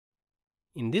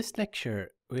In this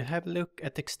lecture, we'll have a look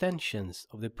at extensions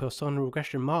of the Poisson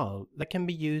regression model that can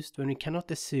be used when we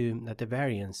cannot assume that the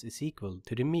variance is equal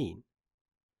to the mean.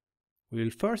 We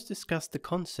will first discuss the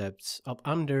concepts of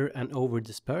under and over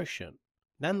dispersion.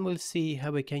 Then we'll see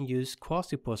how we can use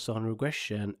quasi-Poisson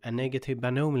regression and negative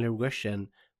binomial regression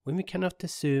when we cannot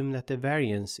assume that the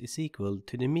variance is equal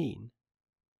to the mean.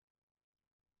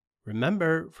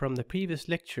 Remember from the previous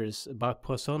lectures about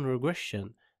Poisson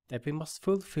regression that we must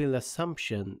fulfill the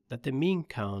assumption that the mean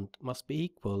count must be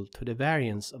equal to the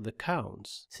variance of the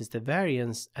counts, since the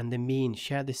variance and the mean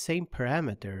share the same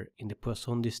parameter in the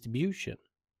Poisson distribution.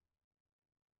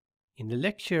 In the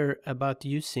lecture about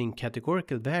using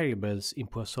categorical variables in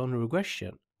Poisson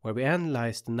regression, where we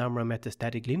analyzed the number of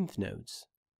metastatic lymph nodes,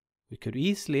 we could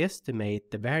easily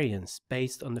estimate the variance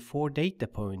based on the 4 data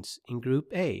points in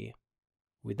group A.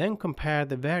 We then compare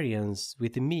the variance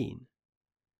with the mean.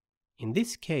 In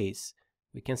this case,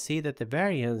 we can see that the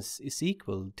variance is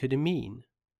equal to the mean.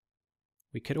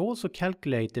 We could also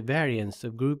calculate the variance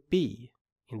of group B.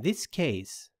 In this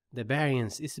case, the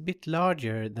variance is a bit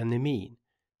larger than the mean,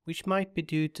 which might be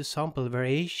due to sample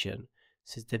variation,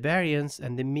 since the variance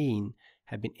and the mean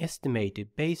have been estimated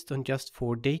based on just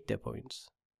 4 data points.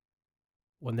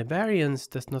 When the variance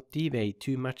does not deviate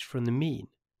too much from the mean,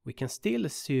 we can still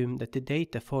assume that the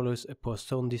data follows a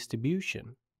Poisson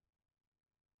distribution.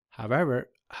 However,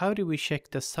 how do we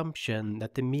check the assumption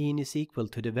that the mean is equal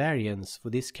to the variance for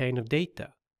this kind of data,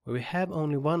 where we have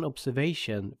only one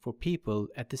observation for people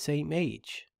at the same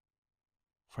age?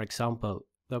 For example,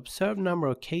 the observed number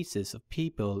of cases of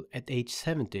people at age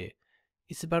 70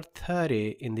 is about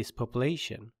 30 in this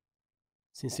population.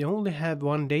 Since we only have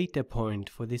one data point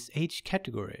for this age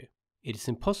category, it is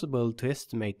impossible to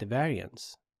estimate the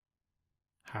variance.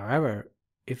 However,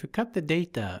 if we cut the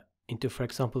data into, for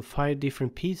example, 5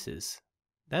 different pieces,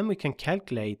 then we can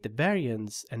calculate the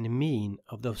variance and the mean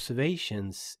of the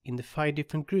observations in the 5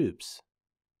 different groups.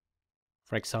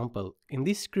 For example, in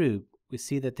this group, we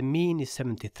see that the mean is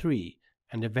 73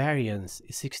 and the variance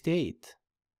is 68,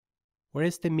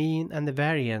 whereas the mean and the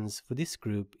variance for this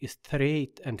group is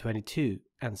 38 and 22,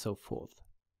 and so forth.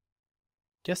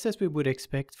 Just as we would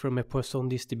expect from a Poisson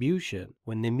distribution,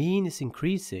 when the mean is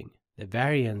increasing, the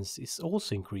variance is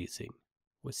also increasing.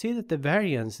 We see that the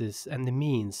variances and the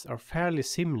means are fairly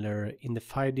similar in the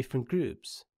 5 different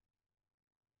groups.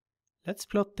 Let's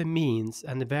plot the means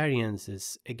and the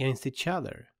variances against each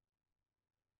other.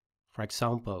 For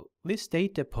example, this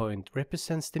data point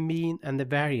represents the mean and the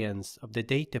variance of the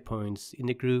data points in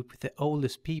the group with the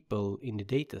oldest people in the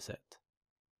dataset,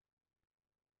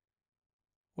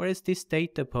 whereas this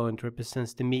data point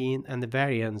represents the mean and the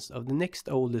variance of the next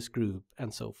oldest group,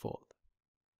 and so forth.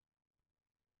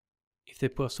 If the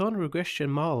Poisson regression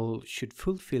model should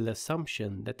fulfill the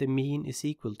assumption that the mean is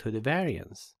equal to the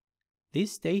variance,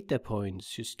 these data points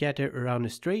should scatter around a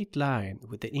straight line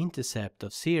with an intercept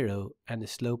of 0 and a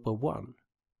slope of 1.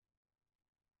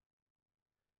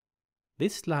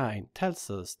 This line tells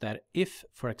us that if,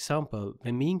 for example,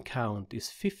 the mean count is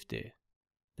 50,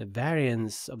 the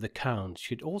variance of the count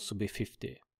should also be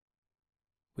 50.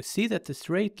 We see that the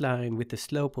straight line with the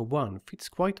slope of 1 fits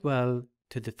quite well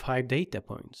to the 5 data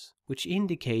points, which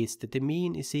indicates that the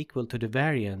mean is equal to the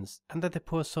variance and that the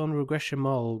Poisson regression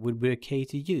model would be okay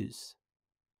to use.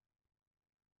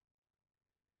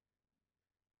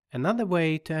 Another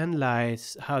way to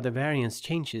analyze how the variance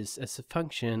changes as a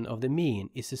function of the mean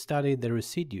is to study the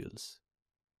residuals.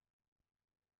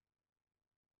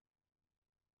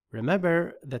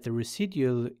 Remember that the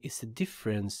residual is the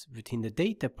difference between the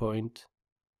data point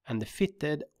and the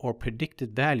fitted or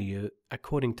predicted value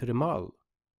according to the model.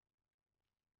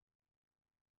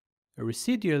 A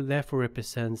residual therefore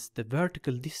represents the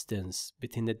vertical distance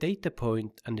between the data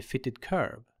point and the fitted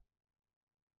curve.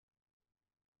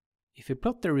 If we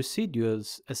plot the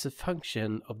residuals as a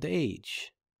function of the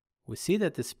age, we see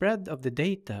that the spread of the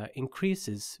data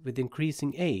increases with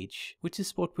increasing age, which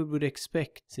is what we would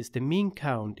expect since the mean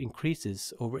count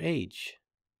increases over age.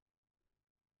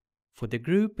 For the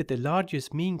group with the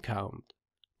largest mean count,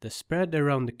 the spread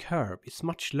around the curve is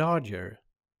much larger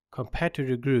compared to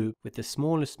the group with the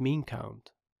smallest mean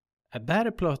count. A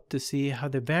better plot to see how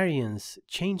the variance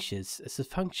changes as a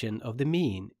function of the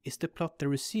mean is to plot the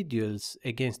residuals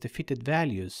against the fitted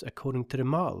values according to the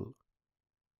model.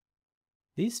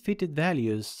 These fitted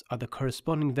values are the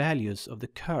corresponding values of the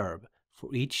curve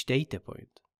for each data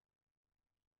point.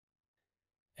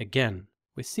 Again,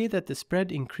 we see that the spread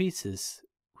increases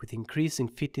with increasing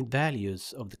fitted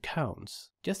values of the counts,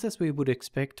 just as we would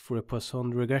expect for a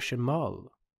Poisson regression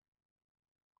model.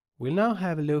 We'll now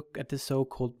have a look at the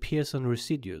so-called Pearson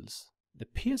residuals. The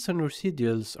Pearson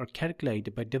residuals are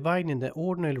calculated by dividing the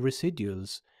ordinal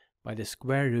residuals by the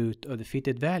square root of the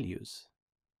fitted values.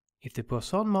 If the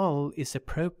Poisson model is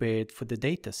appropriate for the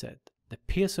dataset, the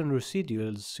Pearson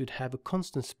residuals should have a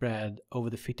constant spread over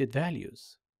the fitted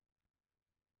values.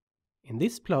 In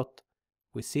this plot,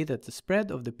 we see that the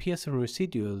spread of the Pearson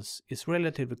residuals is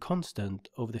relatively constant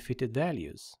over the fitted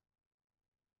values.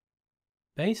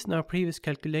 Based on our previous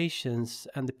calculations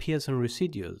and the Pearson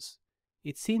residuals,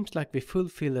 it seems like we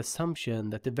fulfill the assumption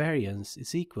that the variance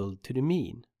is equal to the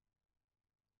mean.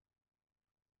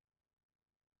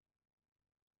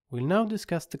 We'll now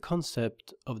discuss the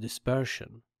concept of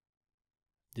dispersion.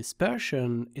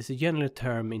 Dispersion is a general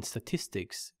term in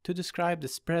statistics to describe the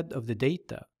spread of the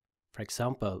data. For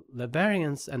example, the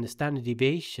variance and the standard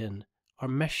deviation are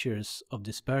measures of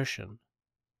dispersion.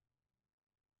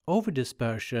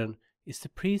 Overdispersion is the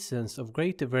presence of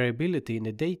greater variability in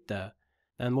the data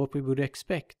than what we would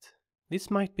expect.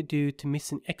 This might be due to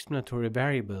missing explanatory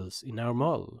variables in our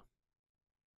model.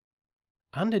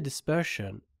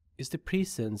 Underdispersion is the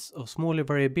presence of smaller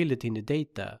variability in the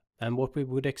data than what we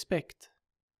would expect.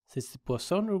 Since the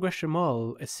Poisson regression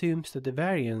model assumes that the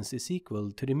variance is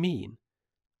equal to the mean,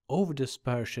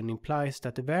 overdispersion implies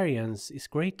that the variance is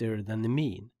greater than the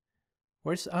mean,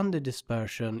 whereas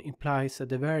underdispersion implies that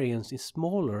the variance is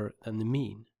smaller than the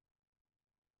mean.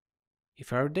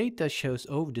 If our data shows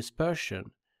overdispersion,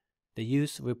 the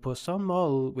use of a Poisson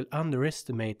model will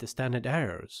underestimate the standard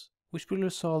errors, which will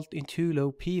result in too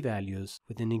low p-values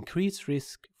with an increased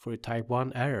risk for a type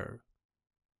 1 error.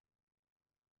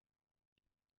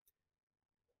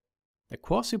 The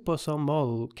Quasi-Poisson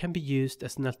model can be used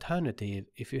as an alternative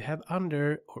if you have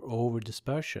under or over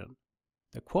dispersion.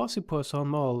 The Quasi-Poisson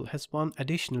model has one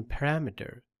additional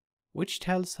parameter, which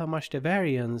tells how much the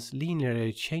variance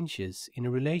linearly changes in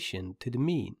relation to the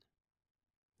mean.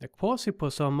 The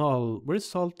Quasi-Poisson model will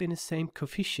result in the same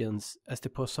coefficients as the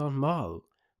Poisson model,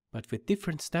 but with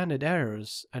different standard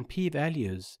errors and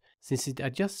p-values since it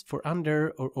adjusts for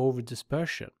under or over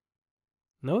dispersion.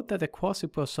 Note that the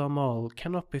Quasi-Poisson model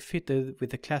cannot be fitted with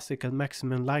the classical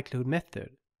maximum likelihood method.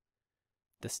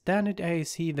 The standard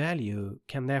AIC value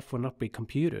can therefore not be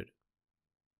computed.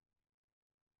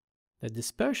 The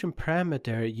dispersion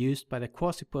parameter used by the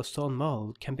Quasi-Poisson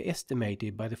model can be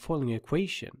estimated by the following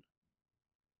equation.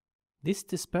 This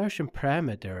dispersion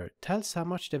parameter tells how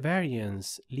much the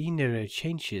variance linearly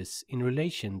changes in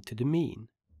relation to the mean.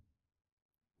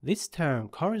 This term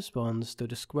corresponds to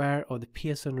the square of the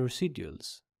Pearson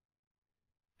residuals.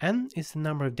 N is the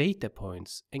number of data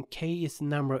points and K is the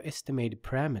number of estimated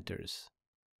parameters.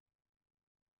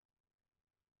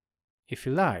 If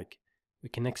you like, we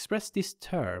can express this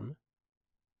term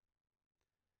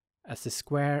as the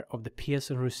square of the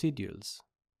Pearson residuals.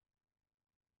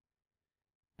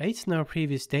 Based on our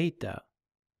previous data,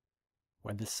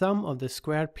 where the sum of the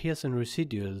squared Pearson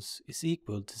residuals is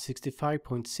equal to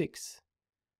 65.6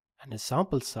 and a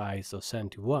sample size of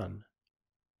 71,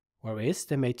 where we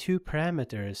estimate two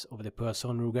parameters of the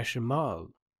Poisson regression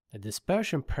model, the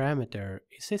dispersion parameter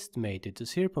is estimated to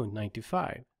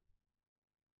 0.95.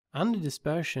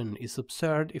 Underdispersion is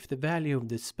observed if the value of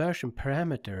the dispersion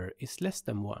parameter is less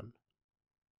than 1.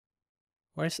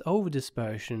 Whereas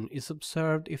overdispersion is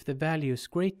observed if the value is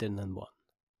greater than 1.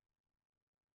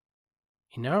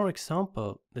 In our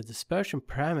example, the dispersion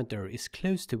parameter is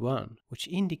close to 1, which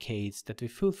indicates that we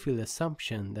fulfill the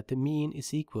assumption that the mean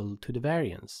is equal to the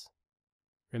variance.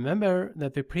 Remember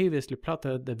that we previously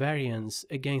plotted the variance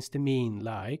against the mean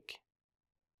like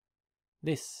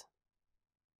this.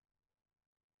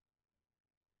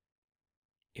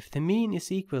 If the mean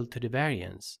is equal to the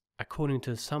variance, according to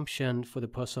the assumption for the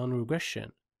Poisson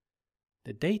regression,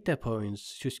 the data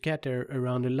points should scatter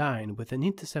around a line with an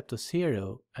intercept of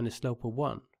 0 and a slope of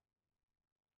 1.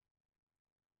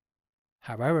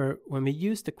 However, when we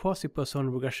use the Quasi-Poisson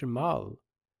regression model,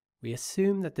 we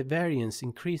assume that the variance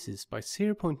increases by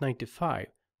 0.95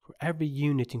 for every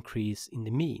unit increase in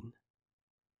the mean.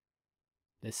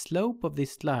 The slope of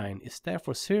this line is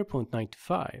therefore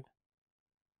 0.95.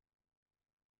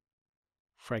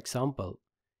 For example,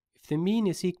 if the mean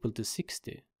is equal to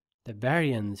 60, the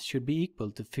variance should be equal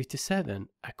to 57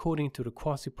 according to the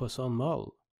Quasi-Poisson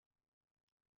model.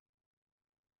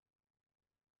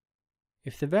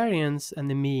 If the variance and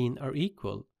the mean are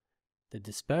equal, the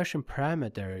dispersion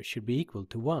parameter should be equal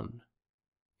to 1.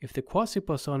 If the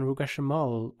Quasi-Poisson regression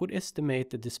model would estimate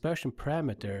the dispersion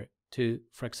parameter to,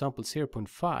 for example,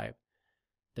 0.5,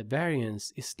 the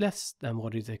variance is less than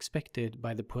what is expected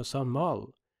by the Poisson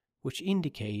model, which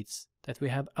indicates that we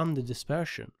have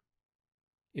underdispersion.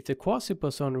 If the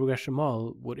Quasi-Poisson regression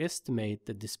model would estimate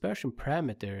the dispersion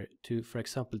parameter to, for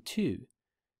example, 2,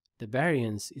 the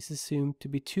variance is assumed to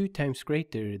be 2 times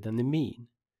greater than the mean,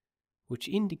 which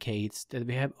indicates that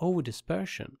we have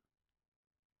overdispersion.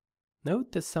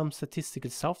 Note that some statistical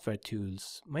software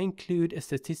tools may include a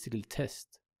statistical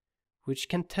test, which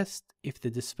can test if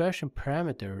the dispersion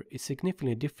parameter is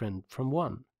significantly different from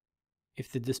 1.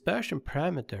 If the dispersion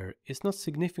parameter is not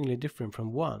significantly different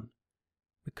from 1,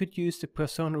 we could use the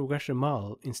Poisson regression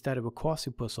model instead of a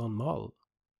Quasi-Poisson model.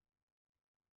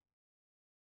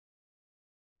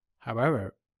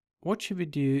 However, what should we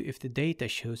do if the data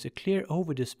shows a clear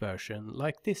overdispersion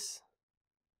like this?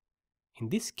 In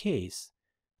this case,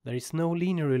 there is no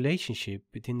linear relationship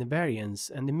between the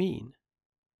variance and the mean.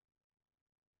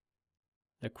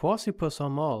 The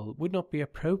Quasi-Poisson model would not be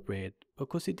appropriate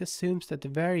because it assumes that the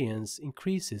variance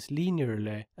increases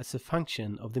linearly as a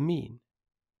function of the mean.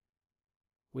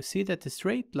 We see that the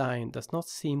straight line does not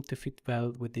seem to fit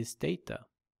well with this data.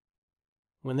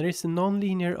 When there is a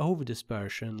nonlinear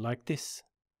overdispersion like this,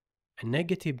 a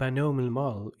negative binomial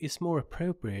model is more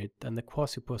appropriate than the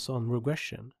Quasi-Poisson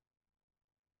regression.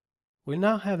 We'll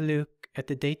now have a look at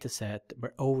the dataset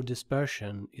where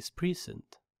overdispersion is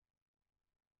present.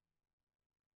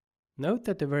 Note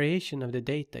that the variation of the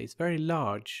data is very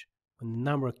large when the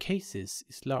number of cases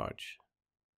is large.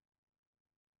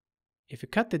 If we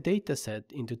cut the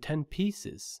dataset into 10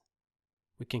 pieces,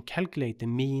 we can calculate the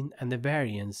mean and the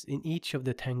variance in each of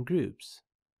the 10 groups.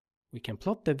 We can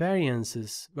plot the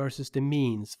variances versus the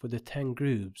means for the 10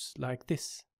 groups like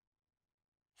this.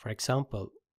 For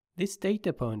example, this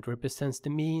data point represents the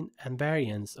mean and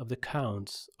variance of the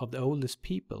counts of the oldest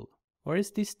people,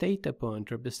 whereas this data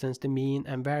point represents the mean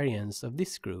and variance of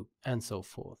this group, and so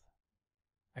forth.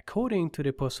 According to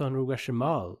the Poisson regression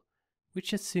model,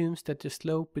 which assumes that the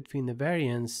slope between the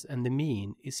variance and the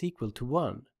mean is equal to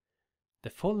 1, the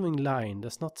following line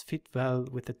does not fit well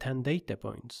with the 10 data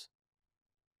points.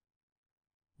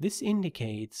 This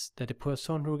indicates that the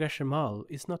Poisson regression model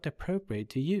is not appropriate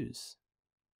to use.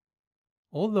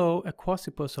 Although a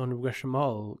Quasi-Poisson regression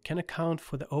model can account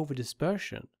for the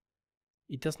overdispersion,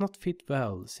 it does not fit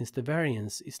well since the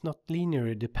variance is not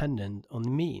linearly dependent on the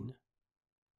mean.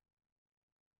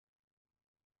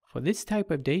 For this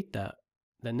type of data,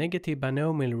 the negative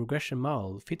binomial regression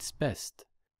model fits best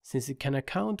since it can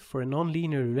account for a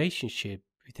nonlinear relationship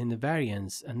between the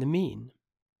variance and the mean.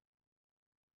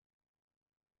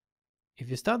 If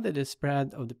you study the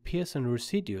spread of the Pearson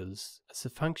residuals as a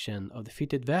function of the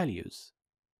fitted values,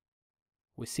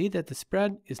 we see that the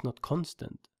spread is not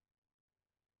constant.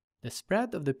 The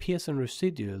spread of the Pearson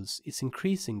residuals is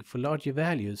increasing for larger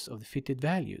values of the fitted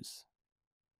values.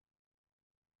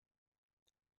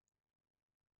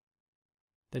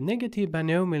 The negative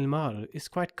binomial model is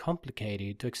quite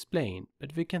complicated to explain,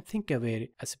 but we can think of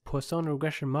it as a Poisson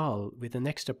regression model with an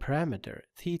extra parameter,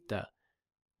 theta,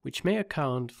 which may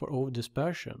account for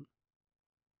overdispersion.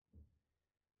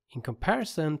 In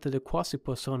comparison to the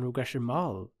Quasi-Poisson regression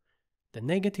model, the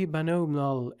negative binomial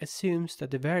model assumes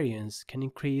that the variance can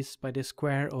increase by the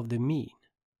square of the mean.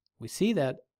 We see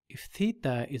that if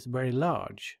theta is very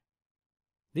large,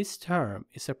 this term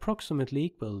is approximately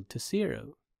equal to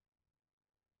 0,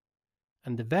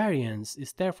 and the variance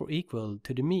is therefore equal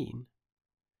to the mean.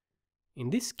 In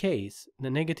this case, the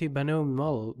negative binomial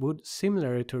model would,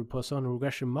 similar to the Poisson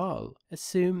regression model,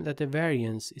 assume that the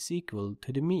variance is equal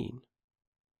to the mean.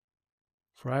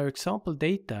 For our example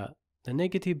data, the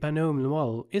negative binomial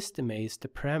model estimates the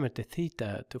parameter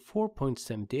theta to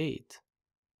 4.78.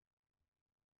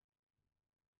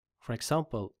 For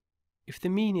example, if the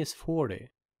mean is 40,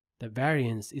 the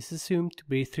variance is assumed to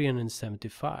be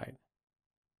 375.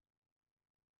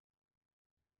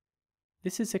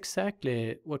 This is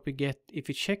exactly what we get if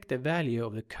we check the value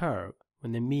of the curve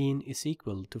when the mean is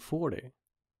equal to 40.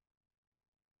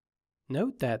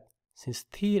 Note that since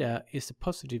theta is a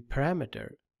positive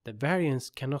parameter, the variance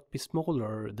cannot be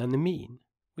smaller than the mean,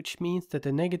 which means that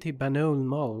the negative binomial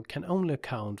model can only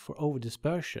account for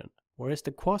overdispersion, whereas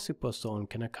the Quasi-Poisson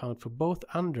can account for both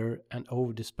under and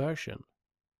overdispersion.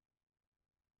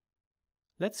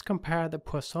 Let's compare the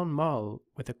Poisson model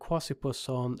with the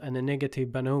Quasi-Poisson and the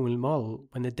negative binomial model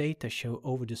when the data show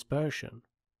overdispersion.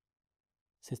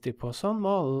 Since the Poisson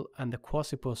model and the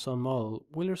Quasi-Poisson model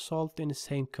will result in the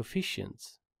same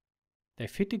coefficients, their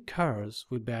fitted curves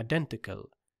will be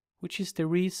identical, which is the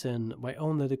reason why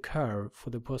only the curve for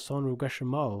the Poisson regression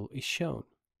model is shown.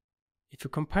 If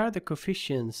we compare the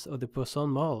coefficients of the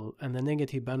Poisson model and the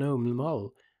negative binomial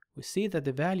model, we see that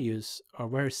the values are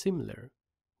very similar,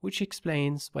 which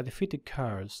explains why the fitted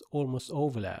curves almost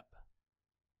overlap.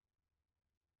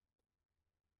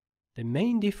 The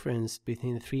main difference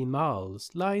between the three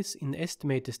models lies in the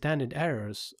estimated standard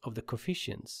errors of the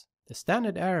coefficients. The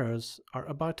standard errors are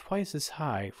about twice as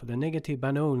high for the negative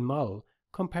binomial model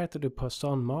compared to the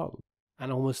Poisson model,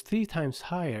 and almost 3 times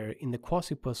higher in the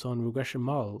Quasi-Poisson regression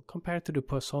model compared to the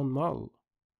Poisson model.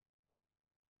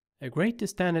 A greater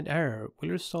standard error will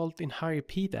result in higher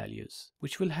p-values,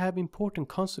 which will have important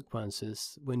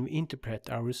consequences when we interpret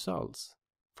our results.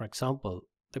 For example,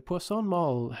 the Poisson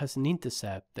model has an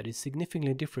intercept that is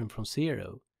significantly different from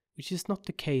 0, which is not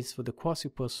the case for the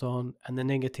Quasi-Poisson and the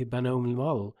negative binomial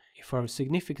model if our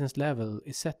significance level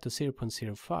is set to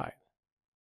 0.05.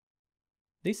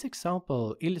 This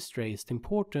example illustrates the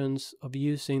importance of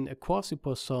using a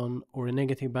Quasi-Poisson or a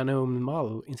negative binomial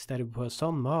model instead of a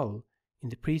Poisson model in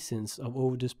the presence of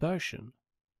overdispersion.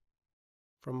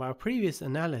 From our previous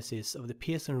analysis of the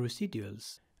Pearson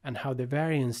residuals and how the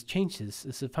variance changes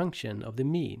as a function of the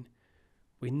mean,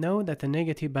 we know that the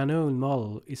negative binomial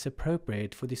model is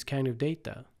appropriate for this kind of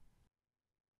data.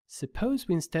 Suppose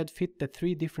we instead fit the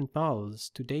 3 different models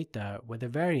to data where the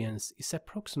variance is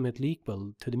approximately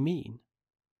equal to the mean.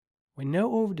 When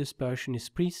no overdispersion is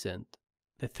present,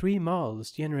 the 3 models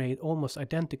generate almost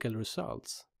identical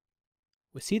results.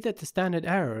 We see that the standard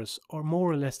errors are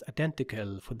more or less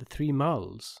identical for the 3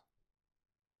 models.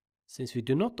 Since we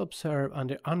do not observe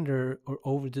under or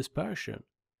overdispersion,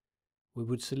 we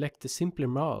would select the simpler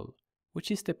model,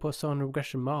 which is the Poisson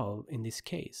regression model in this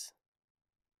case.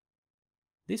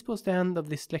 This was the end of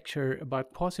this lecture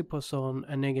about Quasi-Poisson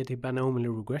and negative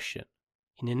binomial regression.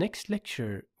 In the next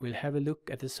lecture, we'll have a look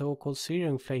at the so-called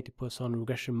zero-inflated Poisson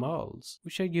regression models,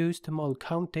 which are used to model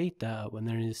count data when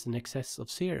there is an excess of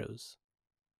zeros.